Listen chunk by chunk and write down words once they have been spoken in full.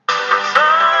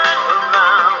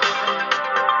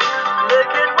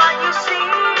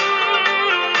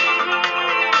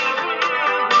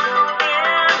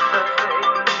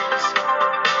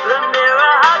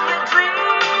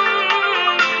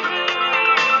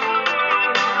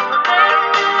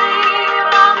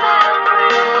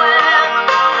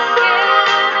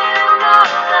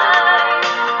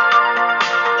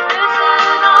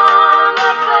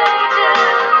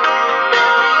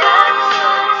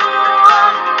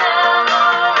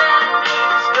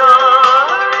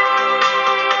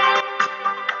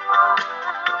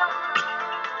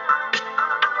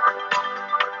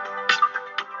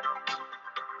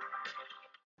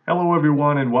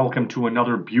gentlemen, welcome to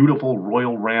another beautiful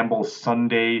Royal Ramble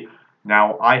Sunday.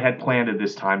 Now, I had planned at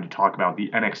this time to talk about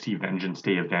the NXT Vengeance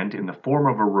Day event in the form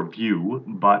of a review,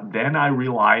 but then I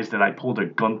realized that I pulled a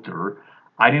Gunther.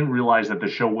 I didn't realize that the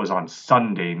show was on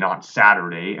Sunday, not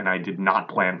Saturday, and I did not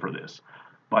plan for this.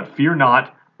 But fear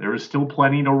not, there is still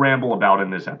plenty to ramble about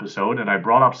in this episode, and I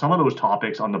brought up some of those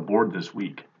topics on the board this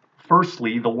week.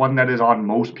 Firstly, the one that is on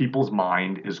most people's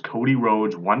mind is Cody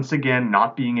Rhodes once again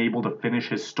not being able to finish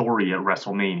his story at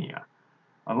WrestleMania.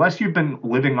 Unless you've been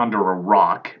living under a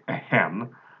rock,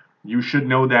 you should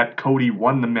know that Cody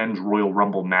won the Men's Royal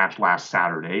Rumble match last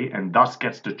Saturday and thus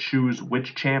gets to choose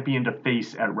which champion to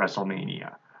face at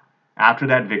WrestleMania. After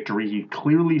that victory, he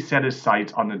clearly set his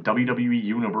sights on the WWE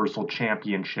Universal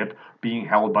Championship being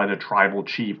held by the Tribal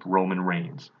Chief Roman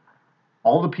Reigns.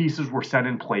 All the pieces were set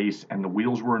in place and the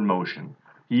wheels were in motion.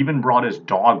 He even brought his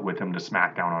dog with him to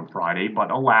SmackDown on Friday, but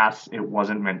alas, it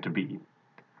wasn't meant to be.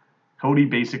 Cody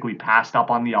basically passed up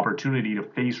on the opportunity to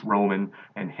face Roman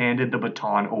and handed the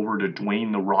baton over to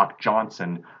Dwayne "The Rock"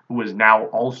 Johnson, who has now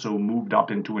also moved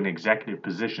up into an executive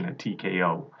position at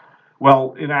TKO.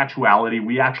 Well, in actuality,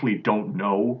 we actually don't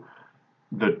know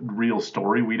the real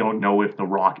story. We don't know if The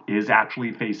Rock is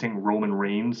actually facing Roman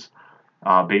Reigns.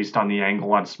 Based on the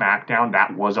angle on SmackDown.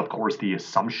 That was, of course, the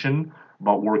assumption,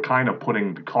 but we're kind of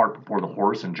putting the cart before the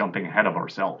horse and jumping ahead of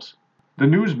ourselves. The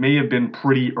news may have been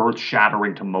pretty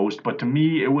earth-shattering to most, but to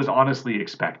me, it was honestly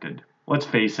expected. Let's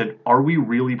face it, are we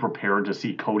really prepared to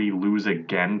see Cody lose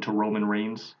again to Roman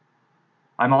Reigns?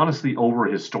 I'm honestly over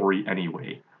his story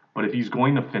anyway, but if he's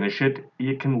going to finish it,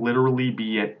 it can literally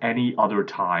be at any other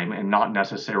time and not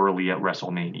necessarily at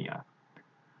WrestleMania.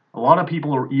 A lot of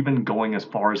people are even going as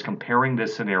far as comparing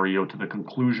this scenario to the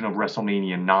conclusion of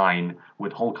WrestleMania 9,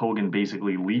 with Hulk Hogan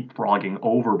basically leapfrogging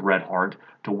over Bret Hart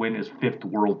to win his 5th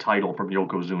world title from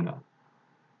Yokozuna.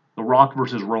 The Rock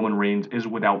vs. Roman Reigns is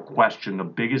without question the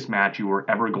biggest match you are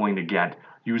ever going to get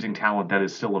using talent that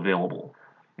is still available.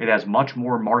 It has much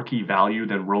more marquee value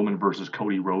than Roman vs.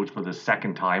 Cody Rhodes for the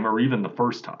second time or even the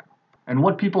first time. And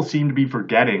what people seem to be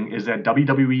forgetting is that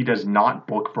WWE does not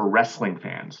book for wrestling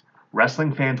fans.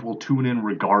 Wrestling fans will tune in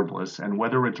regardless, and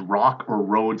whether it's Rock or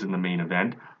Rhodes in the main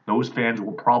event, those fans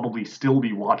will probably still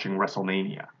be watching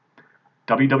WrestleMania.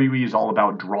 WWE is all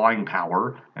about drawing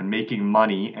power and making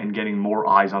money and getting more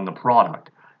eyes on the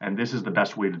product, and this is the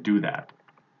best way to do that.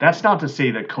 That's not to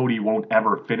say that Cody won't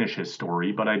ever finish his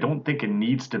story, but I don't think it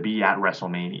needs to be at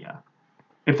WrestleMania.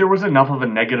 If there was enough of a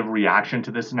negative reaction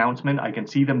to this announcement, I can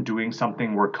see them doing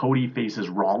something where Cody faces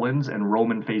Rollins and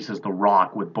Roman faces The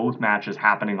Rock, with both matches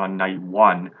happening on night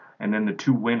 1, and then the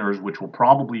two winners, which will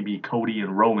probably be Cody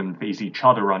and Roman, face each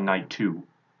other on night 2.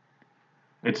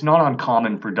 It's not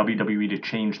uncommon for WWE to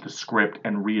change the script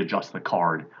and readjust the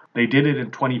card. They did it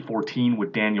in 2014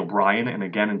 with Daniel Bryan and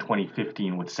again in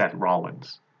 2015 with Seth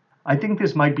Rollins. I think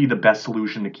this might be the best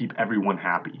solution to keep everyone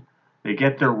happy. They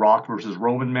get their Rock vs.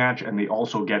 Roman match, and they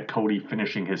also get Cody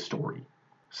finishing his story.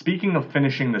 Speaking of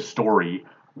finishing the story,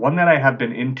 one that I have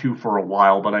been into for a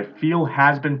while, but I feel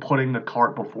has been putting the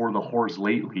cart before the horse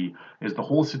lately, is the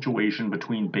whole situation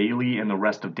between Bayley and the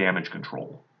rest of Damage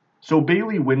Control. So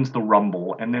Bayley wins the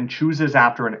Rumble, and then chooses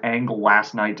after an angle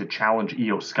last night to challenge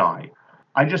Io Sky.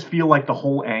 I just feel like the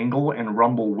whole angle and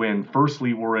Rumble win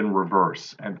firstly were in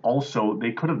reverse, and also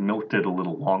they could have milked it a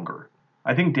little longer.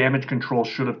 I think Damage Control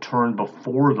should have turned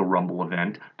before the Rumble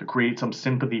event to create some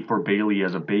sympathy for Bayley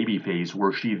as a babyface,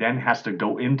 where she then has to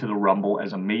go into the Rumble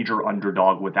as a major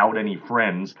underdog without any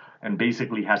friends and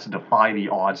basically has to defy the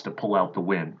odds to pull out the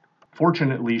win.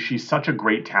 Fortunately, she's such a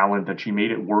great talent that she made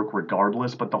it work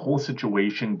regardless, but the whole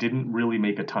situation didn't really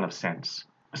make a ton of sense.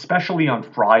 Especially on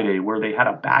Friday, where they had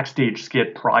a backstage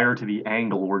skit prior to the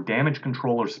angle where Damage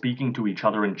Control are speaking to each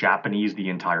other in Japanese the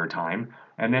entire time,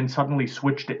 and then suddenly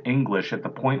switch to English at the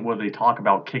point where they talk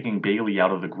about kicking Bayley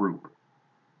out of the group.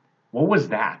 What was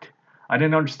that? I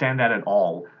didn't understand that at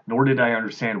all, nor did I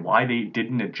understand why they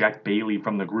didn't eject Bayley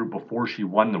from the group before she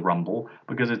won the Rumble,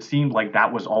 because it seemed like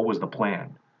that was always the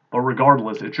plan. But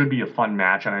regardless, it should be a fun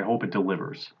match, and I hope it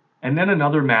delivers. And then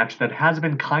another match that has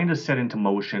been kind of set into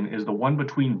motion is the one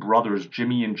between brothers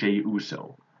Jimmy and Jey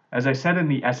Uso. As I said in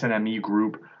the SNME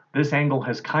group, this angle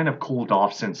has kind of cooled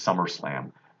off since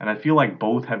SummerSlam, and I feel like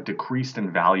both have decreased in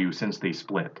value since they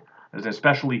split,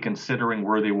 especially considering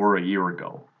where they were a year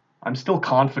ago. I'm still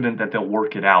confident that they'll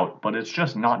work it out, but it's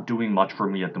just not doing much for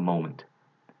me at the moment.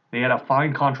 They had a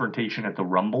fine confrontation at the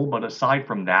Rumble, but aside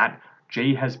from that,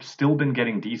 Jay has still been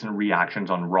getting decent reactions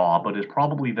on Raw, but is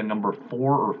probably the number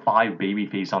 4 or 5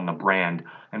 babyface on the brand,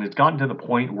 and it's gotten to the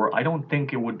point where I don't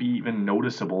think it would be even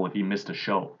noticeable if he missed a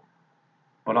show.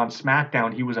 but on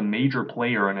SmackDown he was a major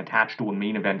player and attached to a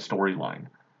main event storyline.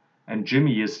 And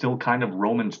Jimmy is still kind of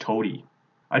Roman's toady.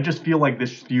 I just feel like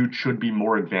this feud should be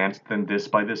more advanced than this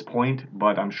by this point,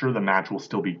 but I'm sure the match will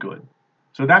still be good.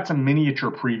 So that's a miniature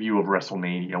preview of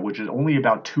WrestleMania, which is only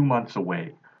about 2 months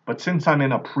away. But since I'm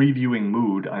in a previewing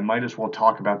mood, I might as well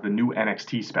talk about the new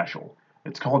NXT special.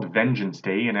 It's called Vengeance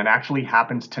Day, and it actually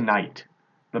happens tonight.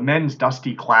 The Men's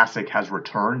Dusty Classic has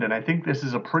returned, and I think this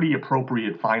is a pretty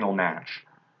appropriate final match.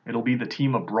 It'll be the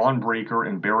team of Braun Breaker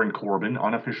and Baron Corbin,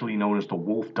 unofficially known as the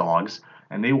Wolf Dogs,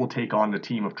 and they will take on the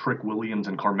team of Trick Williams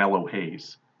and Carmelo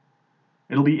Hayes.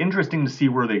 It'll be interesting to see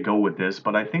where they go with this,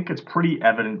 but I think it's pretty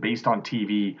evident based on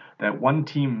TV that one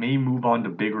team may move on to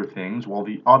bigger things while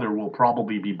the other will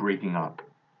probably be breaking up.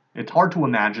 It's hard to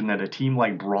imagine that a team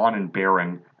like Braun and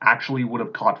Baron actually would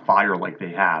have caught fire like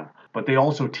they have, but they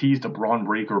also teased a Braun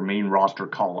Breaker main roster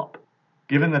call-up.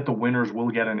 Given that the winners will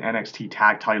get an NXT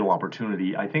tag title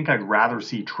opportunity, I think I'd rather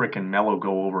see Trick and Melo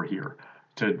go over here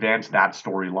to advance that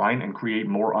storyline and create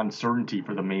more uncertainty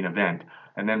for the main event,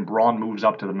 and then Braun moves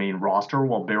up to the main roster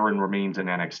while Baron remains in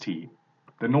NXT.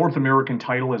 The North American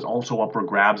title is also up for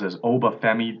grabs as Oba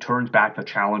Femi turns back the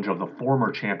challenge of the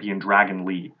former champion Dragon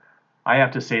Lee. I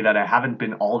have to say that I haven't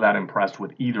been all that impressed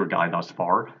with either guy thus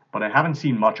far, but I haven't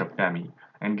seen much of Femi,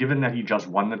 and given that he just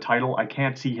won the title, I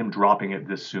can't see him dropping it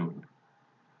this soon.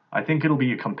 I think it'll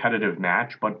be a competitive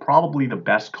match, but probably the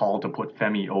best call to put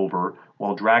Femi over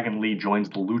while Dragon Lee joins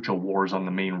the Lucha Wars on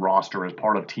the main roster as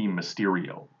part of Team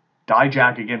Mysterio.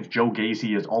 Dijak against Joe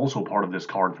Gacy is also part of this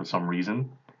card for some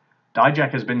reason.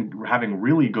 Dijak has been having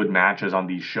really good matches on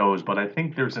these shows, but I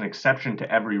think there's an exception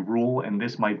to every rule, and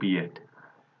this might be it.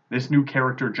 This new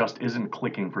character just isn't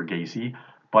clicking for Gacy,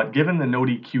 but given the no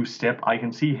DQ stip, I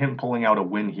can see him pulling out a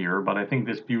win here, but I think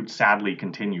this feud sadly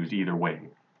continues either way.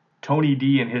 Tony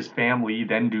D and his family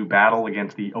then do battle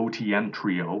against the OTM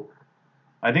trio.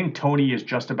 I think Tony is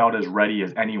just about as ready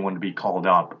as anyone to be called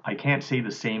up. I can't say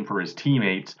the same for his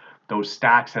teammates, though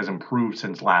Stax has improved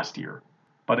since last year.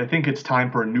 But I think it's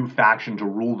time for a new faction to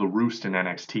rule the roost in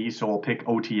NXT, so I'll pick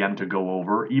OTM to go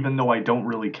over, even though I don't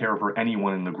really care for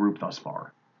anyone in the group thus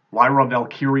far. Lyra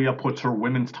Valkyria puts her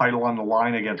women's title on the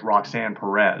line against Roxanne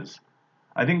Perez.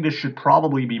 I think this should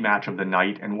probably be match of the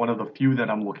night and one of the few that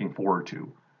I'm looking forward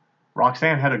to.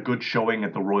 Roxanne had a good showing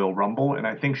at the Royal Rumble, and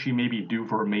I think she may be due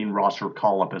for a main roster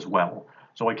call-up as well,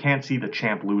 so I can't see the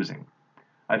champ losing.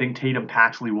 I think Tatum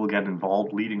Paxley will get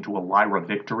involved, leading to a Lyra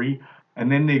victory, and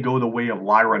then they go the way of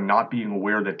Lyra not being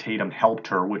aware that Tatum helped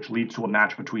her, which leads to a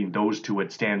match between those two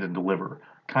at Stand and Deliver,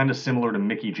 kind of similar to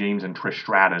Mickie James and Trish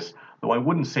Stratus, though I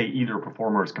wouldn't say either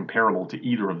performer is comparable to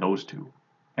either of those two.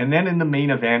 And then in the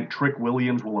main event, Trick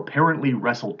Williams will apparently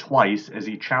wrestle twice as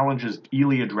he challenges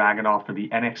Ilya Dragunov for the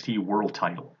NXT World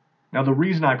title. Now the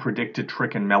reason I predicted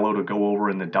Trick and Melo to go over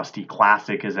in the Dusty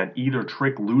Classic is that either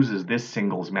Trick loses this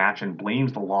singles match and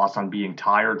blames the loss on being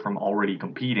tired from already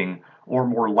competing, or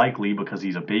more likely, because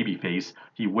he's a babyface,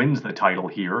 he wins the title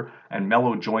here, and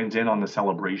Melo joins in on the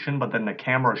celebration, but then the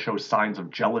camera shows signs of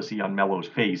jealousy on Melo's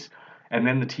face, and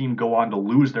then the team go on to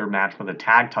lose their match for the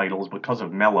tag titles because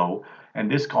of Melo, and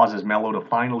this causes Melo to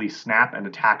finally snap and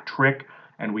attack Trick,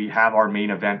 and we have our main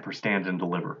event for Stand and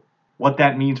Deliver. What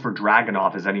that means for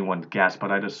Dragunov is anyone's guess, but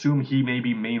I'd assume he may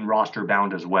be main roster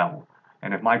bound as well.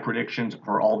 And if my predictions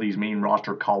for all these main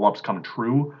roster call-ups come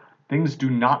true, things do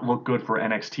not look good for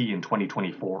NXT in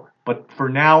 2024. But for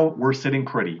now, we're sitting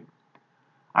pretty.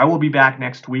 I will be back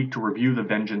next week to review the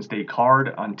Vengeance Day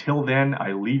card. Until then,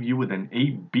 I leave you with an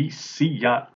ABC.